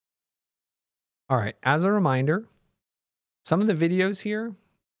All right, as a reminder, some of the videos here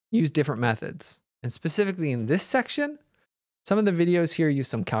use different methods. And specifically in this section, some of the videos here use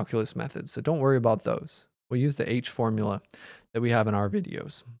some calculus methods. So don't worry about those. We'll use the H formula that we have in our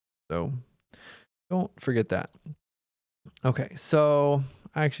videos. So don't forget that. Okay, so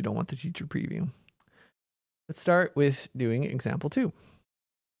I actually don't want the teacher preview. Let's start with doing example 2.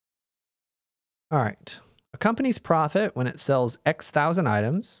 All right, a company's profit when it sells X thousand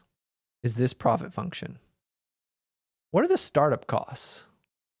items is this profit function. What are the startup costs?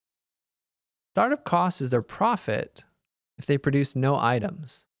 Startup costs is their profit if they produce no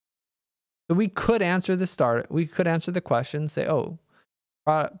items. So we could answer the question, say, oh,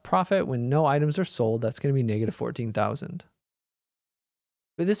 profit when no items are sold, that's going to be negative 14,000.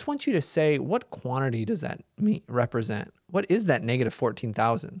 But this wants you to say, what quantity does that represent? What is that negative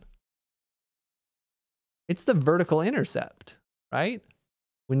 14,000? It's the vertical intercept, right?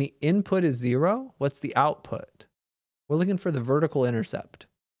 When the input is 0, what's the output? We're looking for the vertical intercept.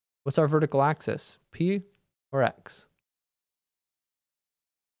 What's our vertical axis? P or X?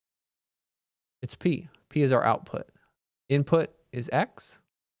 It's P. P is our output. Input is X.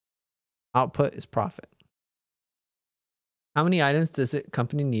 Output is profit. How many items does a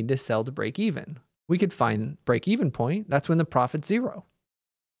company need to sell to break even? We could find break even point. That's when the profit's 0.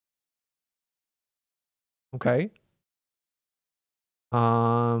 Okay.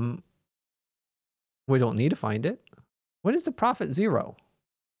 We don't need to find it. When is the profit 0?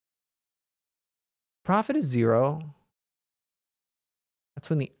 Profit is 0. That's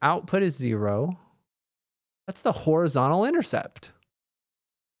when the output is 0. That's the horizontal intercept,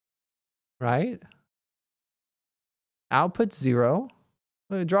 right? Output 0.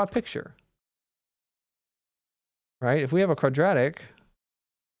 Let me draw a picture, right? If we have a quadratic,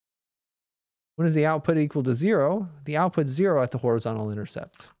 when is the output equal to 0? The output's 0 at the horizontal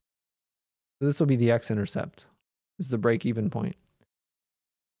intercept. So this will be the x-intercept. This is the break-even point.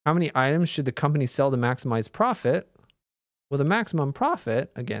 How many items should the company sell to maximize profit? Well, the maximum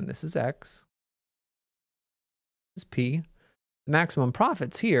profit, again, this is x. This is p. The maximum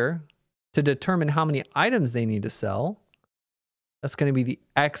profit's here. To determine how many items they need to sell, that's going to be the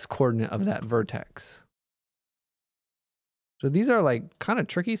x-coordinate of that vertex. So these are like kind of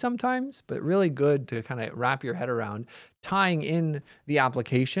tricky sometimes, but really good to kind of wrap your head around, tying in the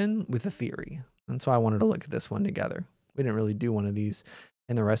application with the theory. That's why I wanted to look at this one together. We didn't really do one of these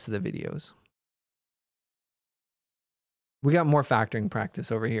in the rest of the videos. We got more factoring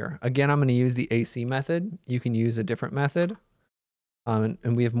practice over here. Again, I'm going to use the AC method. You can use a different method. And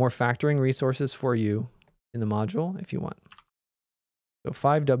we have more factoring resources for you in the module if you want. So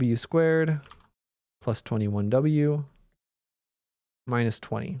 5w squared plus 21w minus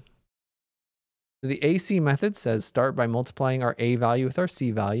 20. So the AC method says start by multiplying our A value with our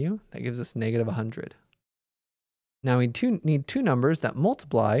C value. That gives us negative 100. Now we need two numbers that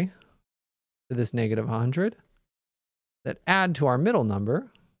multiply to this negative 100 that add to our middle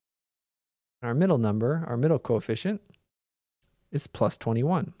number. Our middle coefficient is plus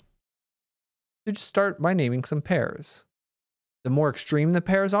 21. So just start by naming some pairs. The more extreme the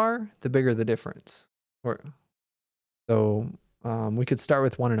pairs are, the bigger the difference. We could start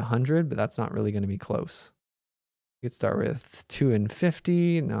with 1 and 100, but that's not really going to be close. We could start with 2 and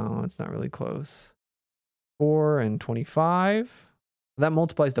 50. No, it's not really close. 4 and 25. That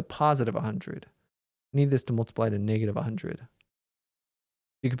multiplies to positive 100. Need this to multiply to negative 100.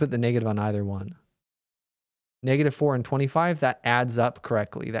 You could put the negative on either one. Negative 4 and 25, that adds up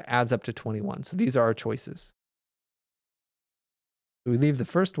correctly. That adds up to 21. So these are our choices. We leave the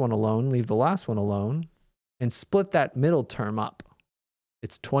first one alone, leave the last one alone, and split that middle term up.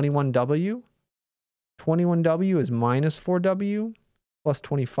 It's 21w. 21w is minus 4w plus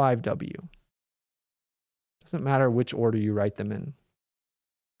 25w. Doesn't matter which order you write them in.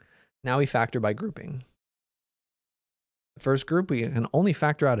 Now we factor by grouping. The first group, we can only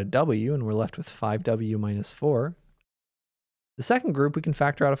factor out a w, and we're left with 5w minus 4. The second group, we can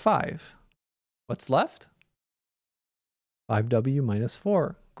factor out a 5. What's left? 5w minus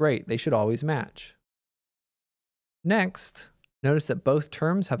 4. Great, they should always match. Next, notice that both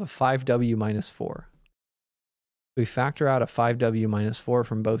terms have a 5w minus 4. We factor out a 5w minus 4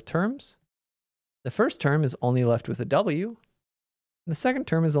 from both terms. The first term is only left with a w, and the second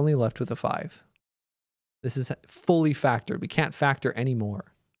term is only left with a 5. This is fully factored. We can't factor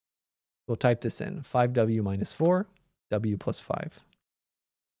anymore. We'll type this in, 5w minus 4, w plus 5.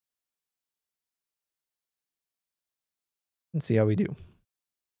 And see how we do.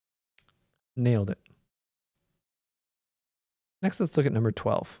 Nailed it. Next, let's look at number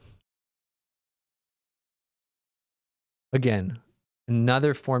 12. Again,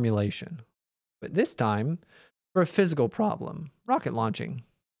 another formulation. but this time for a physical problem, rocket launching.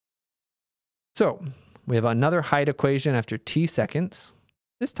 So we have another height equation after t seconds.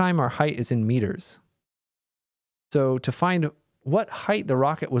 This time our height is in meters. So to find what height the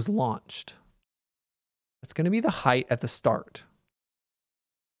rocket was launched, that's going to be the height at the start.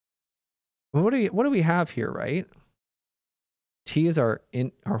 Well, what do we have here, right? T is our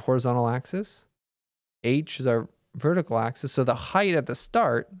horizontal axis. H is our vertical axis. So the height at the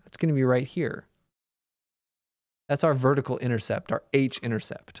start, it's going to be right here. That's our vertical intercept, our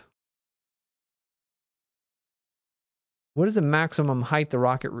h-intercept. What is the maximum height the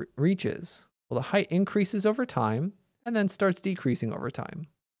rocket reaches? Well, the height increases over time and then starts decreasing over time.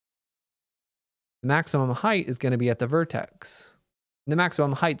 The maximum height is going to be at the vertex. And the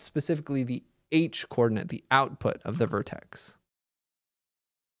maximum height, specifically the h coordinate, the output of the vertex.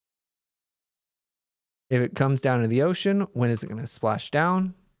 If it comes down to the ocean, when is it going to splash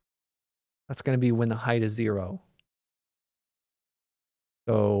down? That's going to be when the height is 0.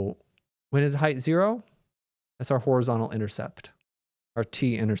 So when is the height 0? That's our horizontal intercept, our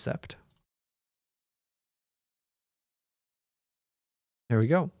t-intercept. There we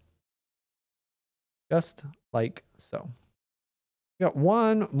go. Just like so. We got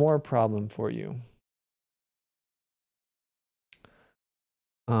one more problem for you.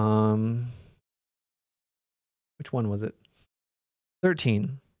 Which one was it?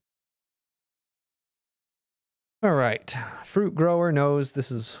 13. All right. Fruit grower knows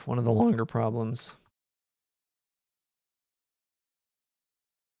this is one of the longer problems.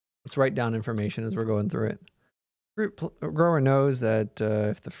 Let's write down information as we're going through it. Fruit grower knows that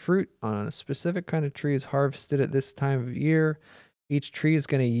if the fruit on a specific kind of tree is harvested at this time of year, each tree is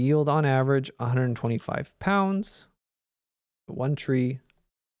going to yield on average 125 pounds. One tree,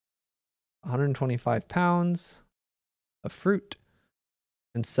 125 pounds of fruit,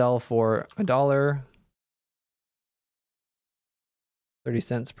 and sell for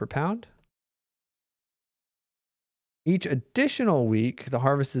 $1.30 per pound. Each additional week, the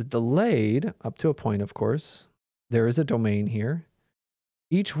harvest is delayed up to a point, of course. There is a domain here.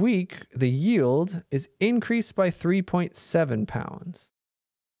 Each week, the yield is increased by 3.7 pounds.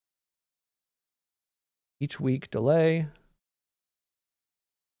 Each week delay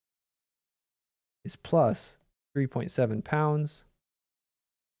is plus 3.7 pounds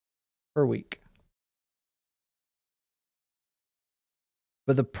per week.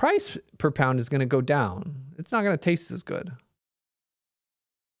 But the price per pound is going to go down. It's not going to taste as good.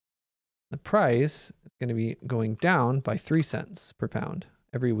 The price is going to be going down by 3 cents per pound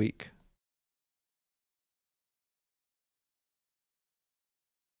every week.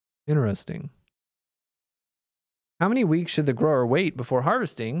 Interesting. How many weeks should the grower wait before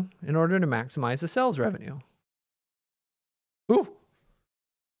harvesting in order to maximize the sales revenue? Ooh.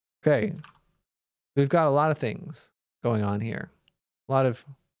 Okay. We've got a lot of things going on here. A lot of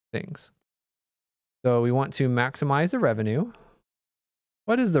things. So we want to maximize the revenue.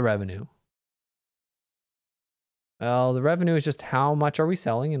 What is the revenue? Well, the revenue is just how much are we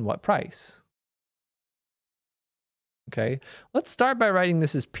selling and what price. Okay, let's start by writing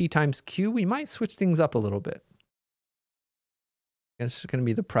this as P times Q. We might switch things up a little bit. It's going to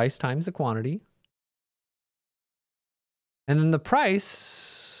be the price times the quantity. And then the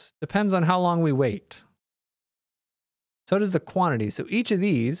price depends on how long we wait. So does the quantity. So each of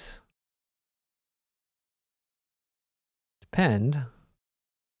these depend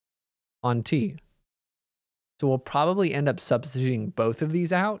on T. So we'll probably end up substituting both of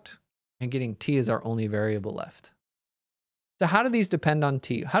these out and getting T as our only variable left. So how do these depend on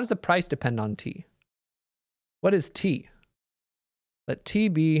T? How does the price depend on T? What is T? Let T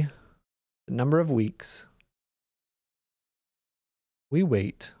be the number of weeks we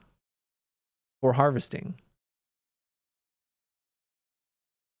wait for harvesting.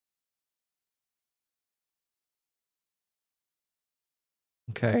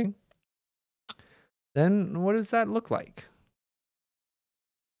 Okay. Then what does that look like?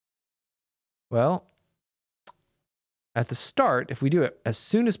 Well, at the start, if we do it as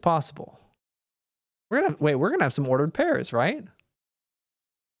soon as possible, we're gonna have some ordered pairs, right?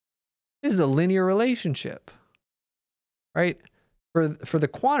 This is a linear relationship, right? For the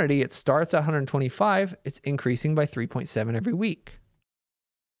quantity, it starts at 125, it's increasing by 3.7 every week.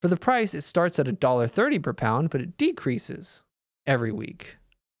 For the price, it starts at $1.30 per pound, but it decreases every week.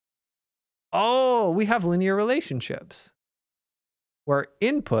 Oh, we have linear relationships where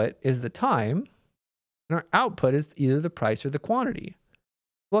input is the time and our output is either the price or the quantity.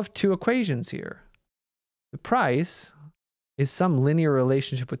 We'll have two equations here. The price is some linear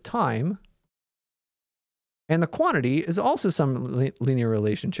relationship with time, and the quantity is also some linear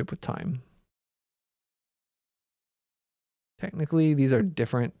relationship with time. Technically, these are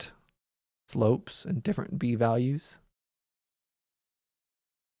different slopes and different B values.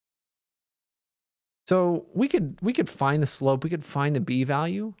 So we could find the slope, we could find the B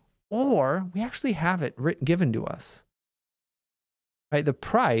value, or we actually have it given to us. Right, the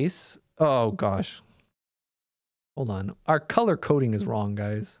price, oh gosh. Hold on, our color coding is wrong,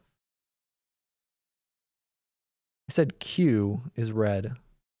 guys. I said Q is red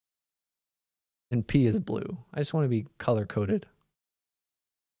and P is blue. I just want to be color coded.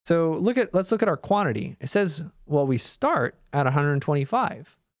 So let's look at our quantity. It says, well, we start at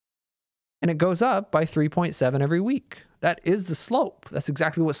 125 and it goes up by 3.7 every week. That is the slope. That's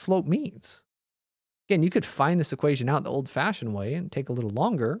exactly what slope means. Again, you could find this equation out the old-fashioned way and take a little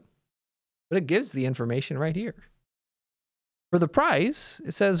longer, but it gives the information right here. For the price,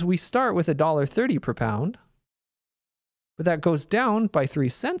 it says we start with $1.30 per pound, but that goes down by 3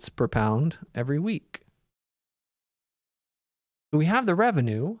 cents per pound every week. So we have the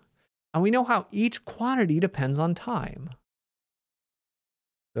revenue, and we know how each quantity depends on time.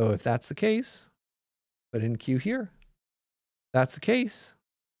 So if that's the case, put in Q here. If that's the case,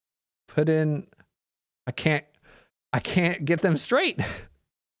 put in, I can't get them straight.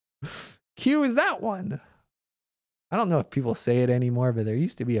 Q is that one. I don't know if people say it anymore, but there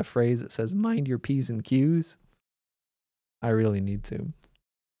used to be a phrase that says, mind your P's and Q's. I really need to.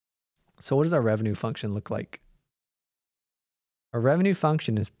 So what does our revenue function look like? Our revenue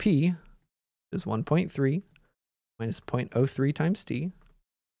function is P, is 1.3 minus 0.03 times T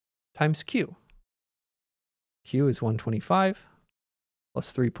times Q. Q is 125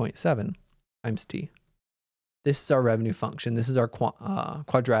 plus 3.7 times T. This is our revenue function. This is our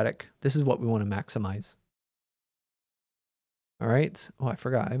quadratic. This is what we want to maximize. All right. Oh, I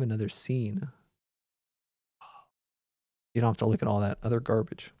forgot. I have another scene. You don't have to look at all that other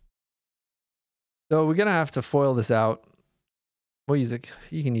garbage. So we're going to have to FOIL this out. We'll use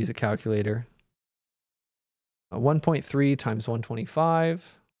you can use a calculator. 1.3 times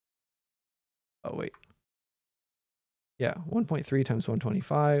 125. Oh, wait. Yeah, 1.3 times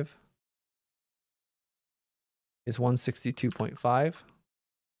 125 is 162.5. So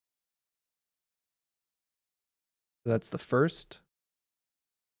that's the first.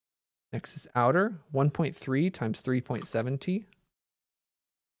 Next is outer. 1.3 times 3.7t.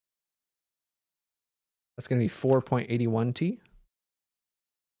 That's going to be 4.81t.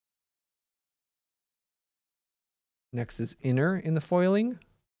 Next is inner in the foiling.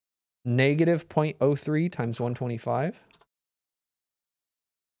 Negative 0.03 times 125.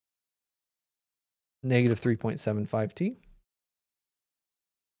 Negative 3.75t.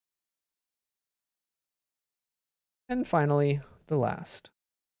 And finally, the last.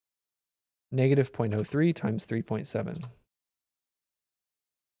 Negative 0.03 times 3.7.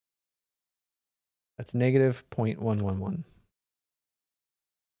 That's negative 0.111.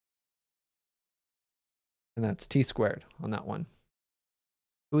 And that's t squared on that one.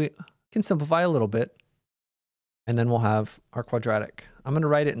 We can simplify a little bit, and then we'll have our quadratic. I'm going to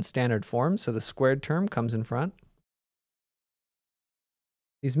write it in standard form, so the squared term comes in front.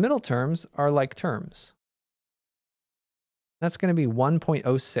 These middle terms are like terms. That's going to be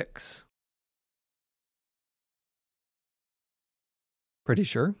 1.06. Pretty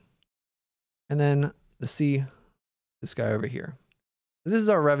sure. And then the C, this guy over here. This is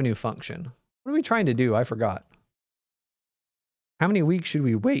our revenue function. What are we trying to do? I forgot. How many weeks should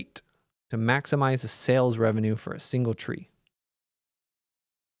we wait to maximize the sales revenue for a single tree?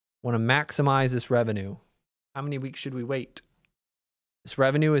 Want to maximize this revenue. How many weeks should we wait? This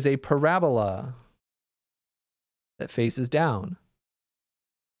revenue is a parabola that faces down,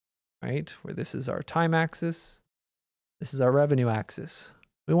 right? Where this is our time axis. This is our revenue axis.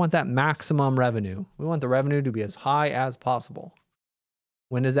 We want that maximum revenue. We want the revenue to be as high as possible.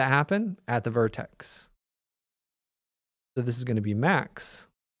 When does that happen? At the vertex. So this is going to be max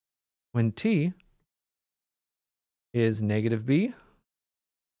when t is negative b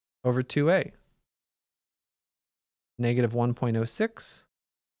over 2a. Negative 1.06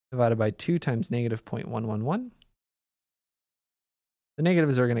 divided by 2 times negative 0.111. The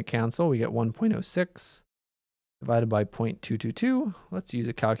negatives are going to cancel. We get 1.06 divided by 0.222. Let's use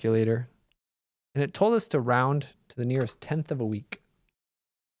a calculator. And it told us to round to the nearest tenth of a week.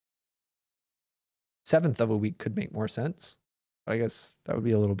 Seventh of a week could make more sense, but I guess that would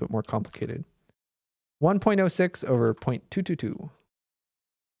be a little bit more complicated. 1.06 over 0.222.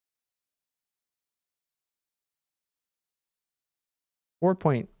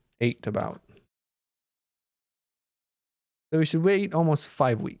 .8 about. So we should wait almost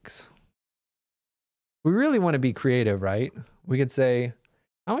 5 weeks. We really want to be creative, right? We could say,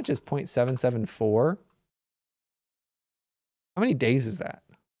 how much is 0.774 How many days is that?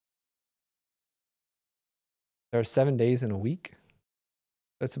 There are 7 days in a week.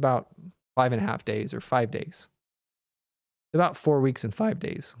 That's about 5.5 days or 5 days. About 4 weeks and 5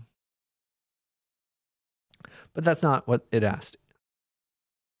 days. But that's not what it asked.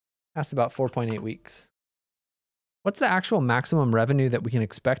 It asked about 4.8 weeks. What's the actual maximum revenue that we can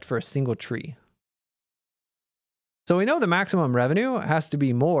expect for a single tree? So we know the maximum revenue has to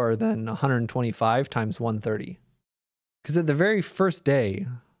be more than 125 times 130. Because at the very first day,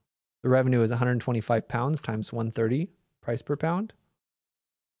 the revenue is 125 pounds times 130 price per pound.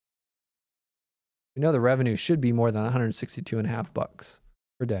 We know the revenue should be more than 162.5 bucks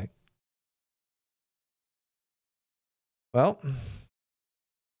per day. Well,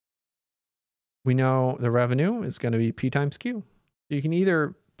 we know the revenue is going to be P times Q. So you can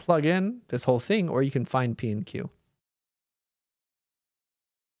either plug in this whole thing or you can find P and Q.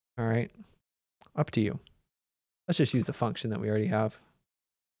 All right, up to you. Let's just use the function that we already have.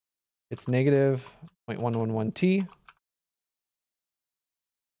 It's negative 0.111t.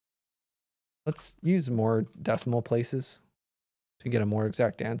 Let's use more decimal places to get a more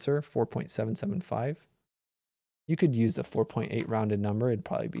exact answer, 4.775. You could use the 4.8 rounded number, it'd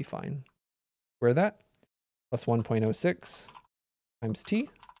probably be fine. Square that, plus 1.06 times t,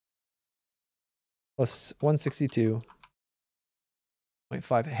 plus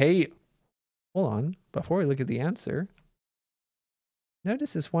 162.5. Hey, hold on, before we look at the answer,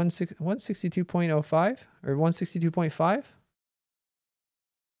 notice this 162.05 or 162.5.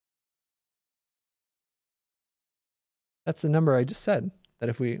 That's the number I just said. That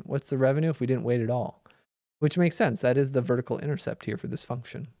if we, what's the revenue if we didn't wait at all? Which makes sense. That is the vertical intercept here for this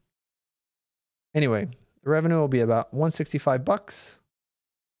function. Anyway, the revenue will be about 165 bucks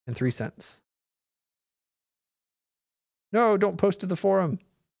and 3 cents. No, don't post to the forum.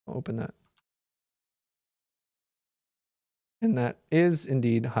 I'll open that. And that is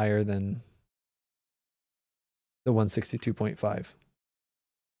indeed higher than the 162.5.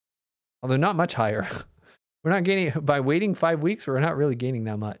 Although not much higher. We're not gaining, by waiting 5 weeks, we're not really gaining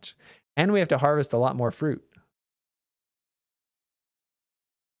that much. And we have to harvest a lot more fruit.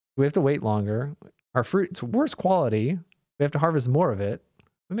 We have to wait longer. Our fruit's worse quality. We have to harvest more of it.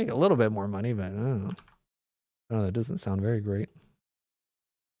 We make a little bit more money, but I don't know. Oh, that doesn't sound very great.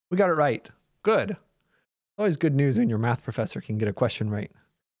 We got it right. Good. Always good news when your math professor can get a question right.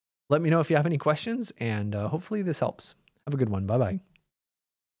 Let me know if you have any questions, and hopefully this helps. Have a good one. Bye-bye.